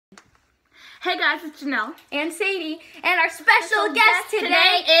Hey guys, it's Janelle. And Sadie. And our special guest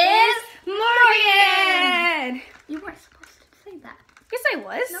today is Morgan. You weren't supposed to say that. Yes, I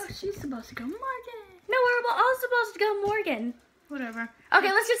was. No, she's supposed to go Morgan. No, we're all supposed to go Morgan. Whatever.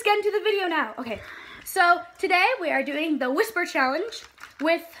 Okay, let's just get into the video now. Okay, so today we are doing the Whisper Challenge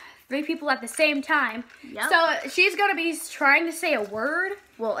with 3 people at the same time. Yep. So she's going to be trying to say a word,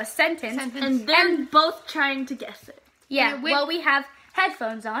 well, a sentence. And they're both trying to guess it. Yeah, well, we have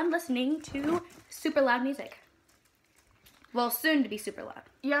headphones on listening to super loud music. Well, soon to be super loud.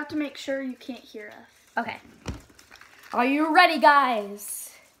 You have to make sure you can't hear us. Okay. Are you ready, guys?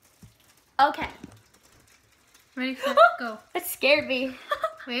 Okay. Ready, set, go. That scared me.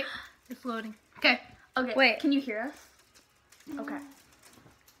 Wait, it's loading. Okay. Okay. Wait. Can you hear us? Okay.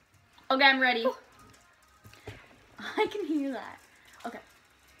 Okay, I'm ready. I can hear that. Okay.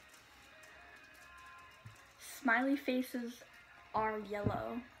 Smiley faces are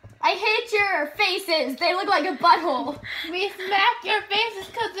yellow. I hate your faces. They look like a butthole. We smacked your faces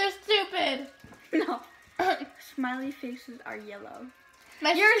because they're stupid. No. Smiley faces are yellow.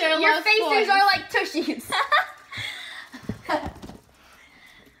 My Your sister loves faces boys. are like tushies.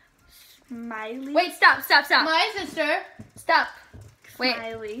 Smiley. Wait, stop. My sister. Stop. Wait.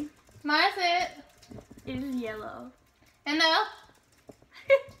 Smiley My sit. is yellow. And now.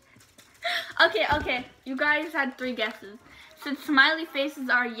 Okay. You guys had 3 guesses. Since smiley faces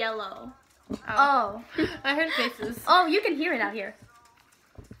are yellow. Oh. I heard faces. Oh, you can hear it out here.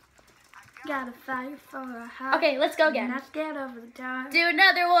 Gotta fight for a heart. Okay, let's go again. Not scared of the dark. Do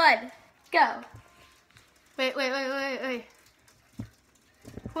another one. Go. Wait.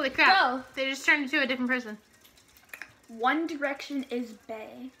 Holy crap. Go. They just turned into a different person. One Direction is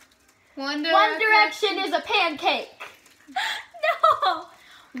bae. One Direction is a pancake. No.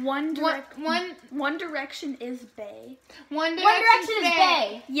 One Direction is bae. One Direction is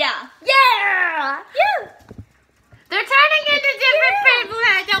bae. Yeah. Yeah. Yeah. They're turning into different people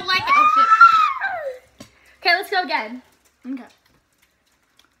and I don't like it. Oh shit. Okay, let's go again. Okay.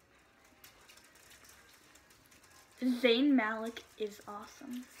 Zayn Malik is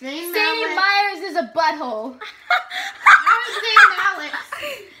awesome. Zayn Sadie Myers is a butthole.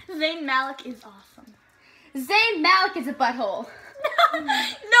 Zayn Malik is awesome. Zayn Malik is a butthole.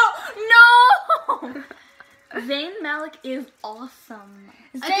 No. Zayn Malik is awesome.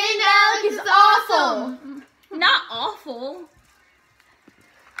 Zayn Malik is awesome. Not awful.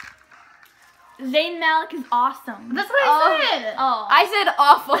 Zayn Malik is awesome. That's what I said. Oh. I said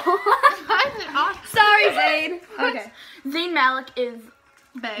awful. I said awesome. Sorry, Zayn. Okay. Zayn Malik is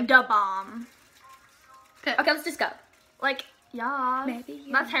Babe. the bomb. Okay, let's just go. Like, yeah. Maybe.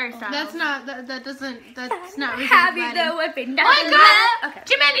 That's Harry Styles. That's not, that's not really Have you Aladdin. the whipping? Oh my god! Okay.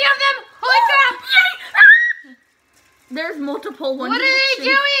 Too many of them! Holy crap! There's multiple ones. What are they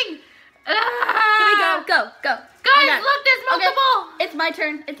doing? Here we go. Go. Guys, Okay. look, there's multiple! It's my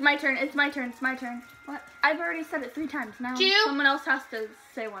turn. What? I've already said it 3 times. Now Two. someone else has to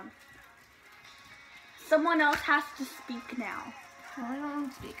say one. Someone else has to speak now. I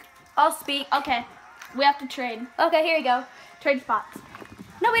don't speak. I'll speak. Okay. We have to trade. Okay, here you go. Trade spots.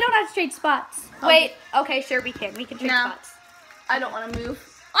 No, we don't have to trade spots. Oh. Wait. Okay, sure, we can. We can trade No. spots. I don't want to move.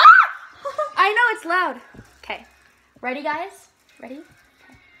 I know it's loud. Okay. Ready, guys? Ready?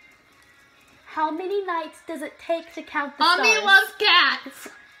 Okay. How many nights does it take to count the Mommy stars? loves cats.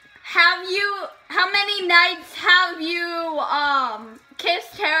 How many nights have you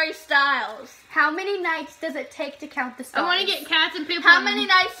kissed Harry Styles? How many nights does it take to count the I stars? want to get cats and people. How many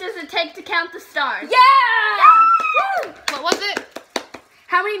nights does it take to count the stars? Yeah! Woo! What was it?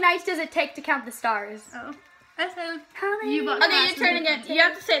 How many nights does it take to count the stars? Oh. I said. How many You bought nights Okay, cats your turn and again. people. You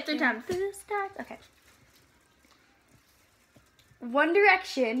have to say it 3 times. the stars? Okay. One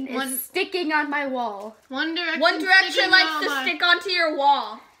Direction is sticking on my wall. One Direction. One Direction sticking likes on to my- stick onto your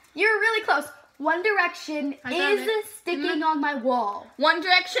wall. You're really close. One Direction I got is it. sticking on my wall. One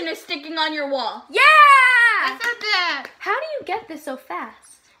Direction is sticking on your wall. Yeah! I said that. How do you get this so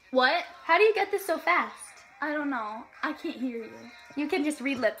fast? What? How do you get this so fast? I don't know. I can't hear you. You can just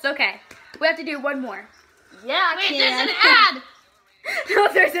read lips. Okay. We have to do one more. Yeah, I Wait, can. there's an ad. No,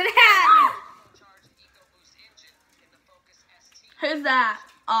 there's an ad. Who's that?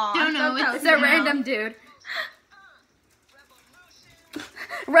 Oh, Don't know, It's a random dude.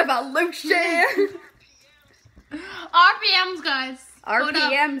 Revolution. RPMs, guys. Hold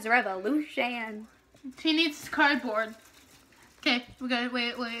up. RPM's revolution. He needs cardboard. Okay, we got it.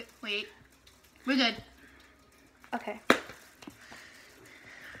 Wait. We're good. Okay.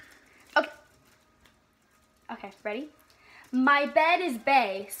 Okay, ready? My bed is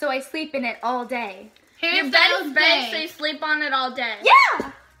bay, so I sleep in it all day. Your bed is bed, so you sleep on it all day.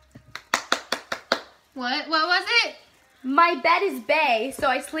 Yeah! What? What was it? My bed is bay, so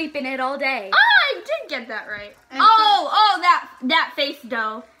I sleep in it all day. Oh, I did get that right. Oh, that face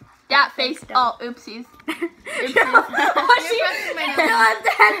dough. That face. Oh, oopsies. Oopsies.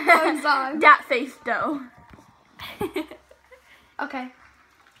 The headphones on. That face dough. Okay.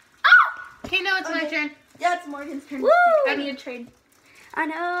 Okay, now it's my turn. Yeah, it's Morgan's turn. Woo! I need a trade. I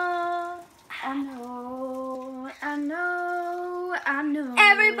know. I know. I know. I know.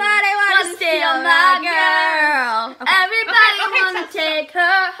 Everybody wanna steal my girl. Okay. Everybody Okay, wanna stop. take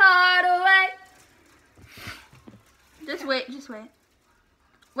her heart away. Just wait. Just wait.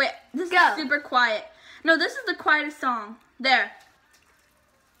 Wait. This Go. is super quiet. No, this is the quietest song. There.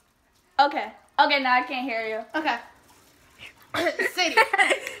 Okay. Okay, now I can't hear you. Okay. Sadie.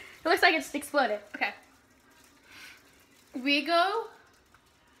 It looks like it just exploded. Okay. We go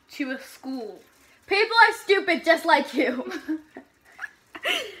to a school. People are stupid just like you.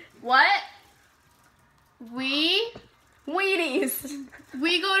 What? We Wheaties.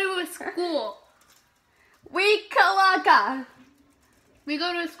 go to a school. We kalaka. We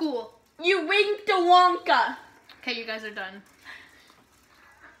go to a school. You winked a Wonka. Okay, you guys are done.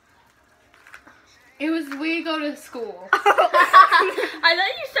 It was we go to school. I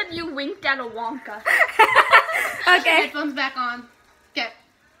thought you said you winked at a Wonka. Okay. Headphones back on. Okay.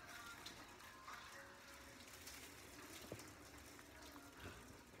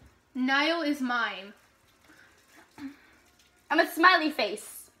 Niall is mine. I'm a smiley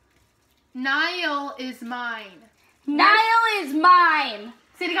face. Niall is mine. Niall is mine.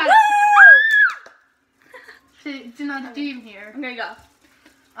 Sadie got it. Sadie, did not do even here. I'm gonna go.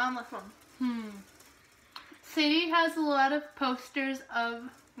 Last one. Sadie has a lot of posters of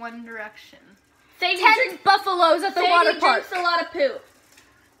One Direction. Sadie 10 buffaloes at the water park. drinks a lot of poop.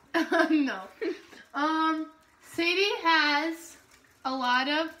 No. Sadie has a lot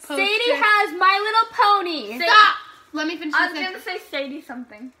of posters. Sadie has My Little Pony. Stop! Let me finish I this was sentence. gonna say Sadie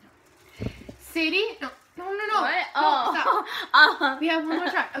something. Sadie? No. What? No, Oh. stop. We have one more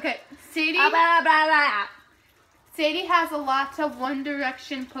try. Okay. Sadie. Blah, blah, blah. Sadie has a lot of One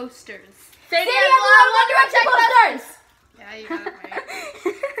Direction posters. Sadie Sadie has a lot of One Direction posters. Yeah, you got it right.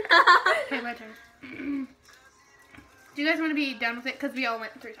 Okay, my turn. Do you guys want to be done with it? Because we all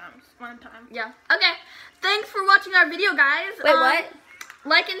went 3 times. 1 time. Yeah. Okay. Thanks for watching our video, guys. Wait, what?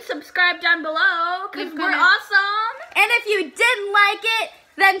 Like and subscribe down below because Leave a we're comment. awesome. And if you didn't like it,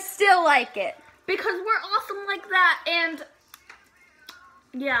 then still like it. Because we're awesome like that. And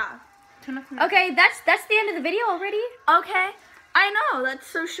yeah. Turn off the Okay, that's the end of the video already. Okay. I know. That's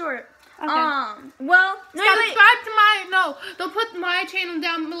so short. Okay. Well, no, wait. Subscribe to my, no, they'll put my channel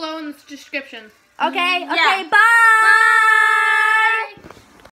down below in the description. Okay, Yeah. bye.